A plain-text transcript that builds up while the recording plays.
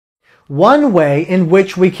one way in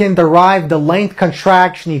which we can derive the length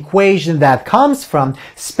contraction equation that comes from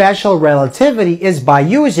special relativity is by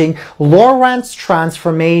using Lorentz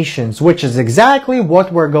transformations, which is exactly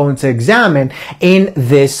what we're going to examine in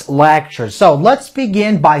this lecture. So let's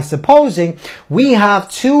begin by supposing we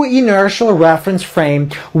have two inertial reference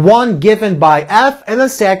frames, one given by F and the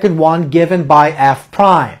second one given by F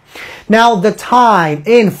prime. Now the time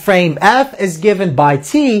in frame F is given by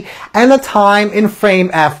t, and the time in frame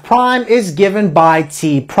F prime is given by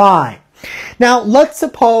t prime. Now let's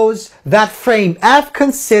suppose that frame F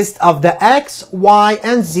consists of the x, y,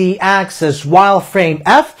 and z axis, while frame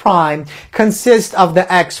F prime consists of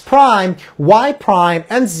the x prime, y prime,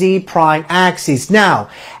 and z prime axes. Now,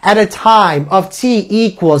 at a time of t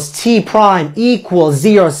equals t prime equals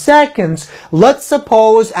 0 seconds, let's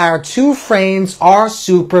suppose our two frames are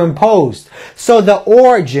superimposed. So the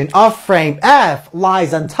origin of frame F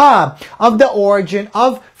lies on top of the origin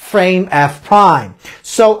of frame F prime.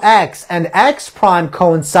 So x and x prime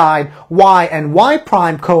coincide, y and y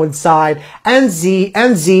prime coincide, and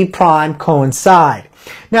z prime coincide.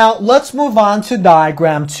 Now let's move on to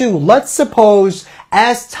diagram 2. Let's suppose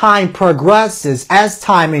as time progresses, as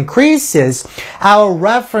time increases, our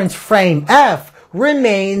reference frame F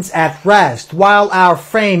remains at rest, while our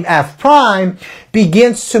frame F prime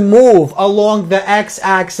begins to move along the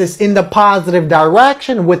x-axis in the positive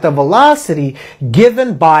direction with a velocity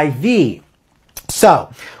given by v.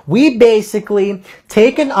 So, we basically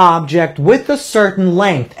take an object with a certain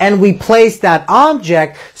length and we place that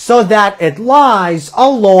object so that it lies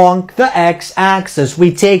along the x-axis.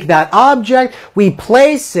 We take that object, we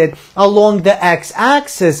place it along the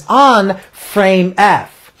x-axis on frame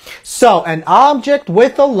F. So, an object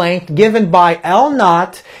with a length given by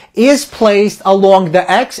L0 is placed along the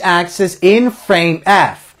x-axis in frame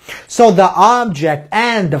F. So the object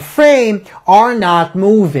and the frame are not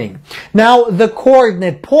moving. Now the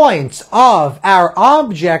coordinate points of our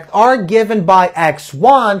object are given by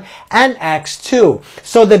x1 and x2.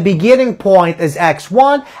 So the beginning point is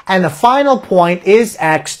x1 and the final point is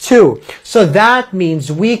x2. So that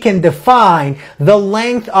means we can define the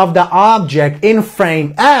length of the object in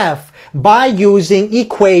frame F by using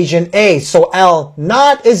equation A. So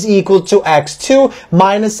L0 is equal to x2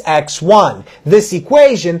 minus x1. This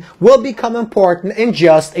equation will become important in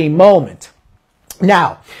just a moment.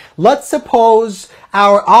 Now, let's suppose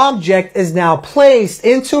our object is now placed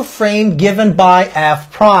into frame given by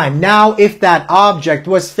F prime. Now, if that object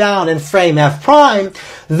was found in frame F prime,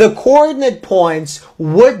 the coordinate points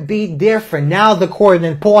would be different. Now, the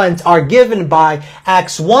coordinate points are given by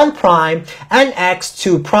x1 prime and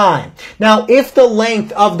x2 prime. Now, if the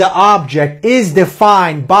length of the object is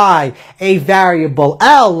defined by a variable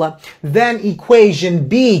L, then equation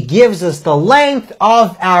B gives us the length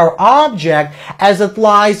of our object as it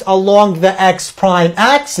lies along the x prime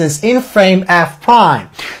axis in frame F prime.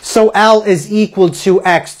 So L is equal to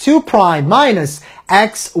x2 prime minus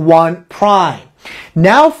x1 prime.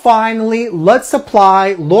 Now finally, let's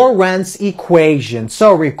apply Lorentz equation.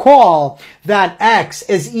 So recall that x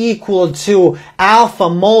is equal to alpha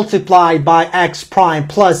multiplied by x prime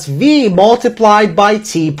plus v multiplied by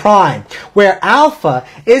t prime, where alpha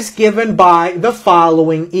is given by the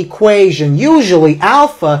following equation. Usually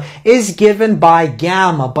alpha is given by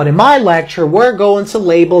gamma, but in my lecture we're going to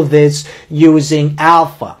label this using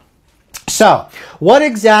alpha. So, what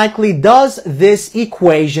exactly does this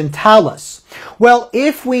equation tell us? Well,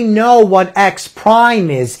 if we know what x prime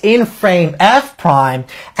is in frame F prime,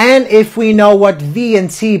 and if we know what v and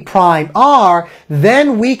t prime are,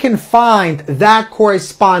 then we can find that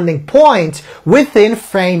corresponding point within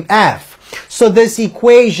frame F. So this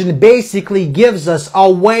equation basically gives us a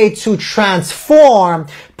way to transform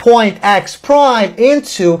point x prime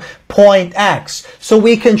into point x. So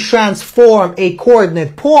we can transform a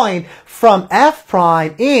coordinate point from F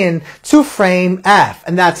prime in to frame F.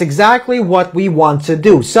 And that's exactly what we want to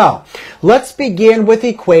do. So let's begin with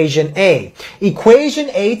equation A.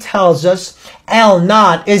 Equation A tells us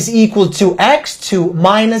L0 is equal to x2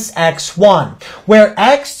 minus x1, where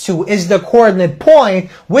x2 is the coordinate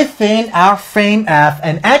point within our frame F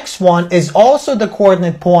and x1 is also the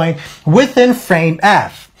coordinate point within frame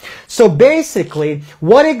F. So basically,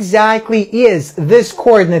 what exactly is this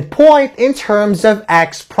coordinate point in terms of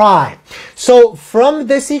x prime? So from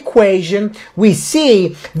this equation, we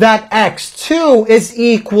see that x2 is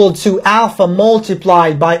equal to alpha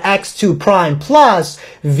multiplied by x2 prime plus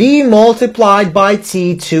v multiplied by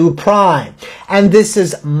t2 prime. And this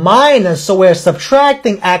is minus, so we're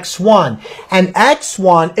subtracting x1. And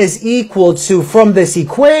x1 is equal to, from this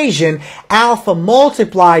equation, alpha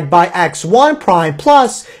multiplied by x1 prime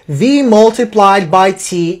plus v v multiplied by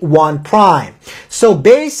t1 prime. So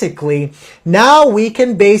basically, now we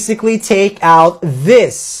can basically take out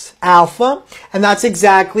this alpha, and that's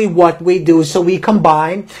exactly what we do. So we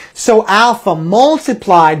combine. So alpha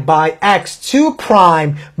multiplied by x2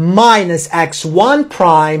 prime minus x1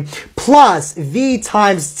 prime plus v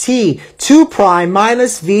times t2 prime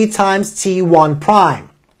minus v times t1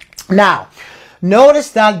 prime. Now, notice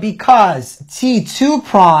that because t2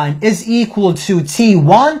 prime is equal to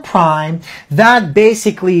t1 prime, that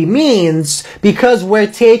basically means, because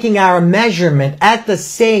we're taking our measurement at the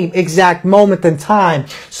same exact moment in time,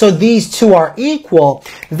 so these two are equal,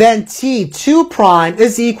 then t2 prime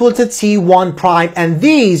is equal to t1 prime, and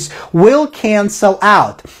these will cancel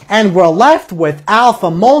out. And we're left with alpha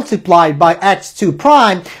multiplied by x2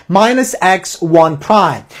 prime minus x1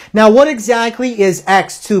 prime. Now, what exactly is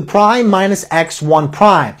x2 prime minus x1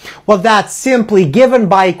 prime? Well, that's simply given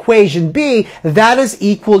by equation B, that is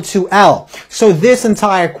equal to L. So this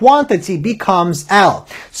entire quantity becomes L.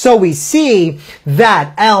 So we see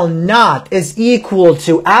that L naught is equal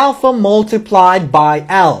to alpha multiplied by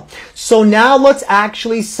L. So now let's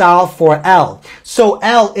actually solve for L. So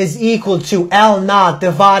L is equal to L naught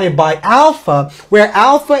divided by alpha, where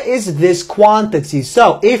alpha is this quantity.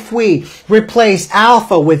 So if we replace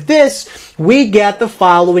alpha with this, we get the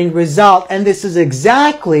following result, and this is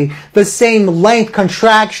exactly the same length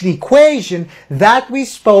contraction equation that we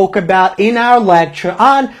spoke about in our lecture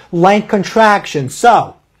on length contraction.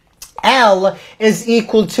 So L is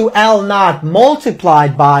equal to L naught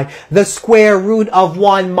multiplied by the square root of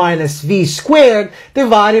 1 minus v squared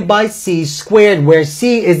divided by c squared, where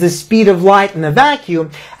c is the speed of light in a vacuum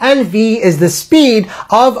and v is the speed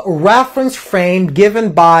of reference frame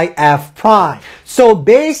given by f prime. So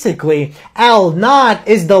basically, L naught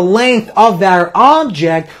is the length of that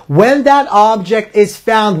object when that object is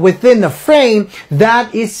found within the frame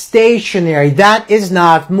that is stationary, that is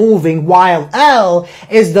not moving, while L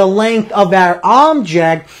is the length of our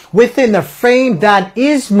object within the frame that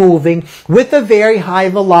is moving with a very high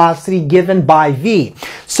velocity given by v.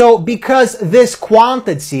 So because this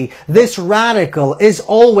quantity, this radical, is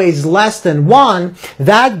always less than 1,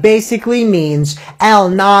 that basically means L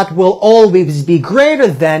naught will always be greater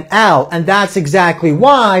than L, and that's exactly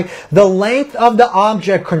why the length of the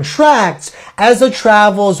object contracts as it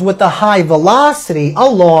travels with a high velocity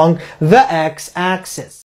along the x-axis.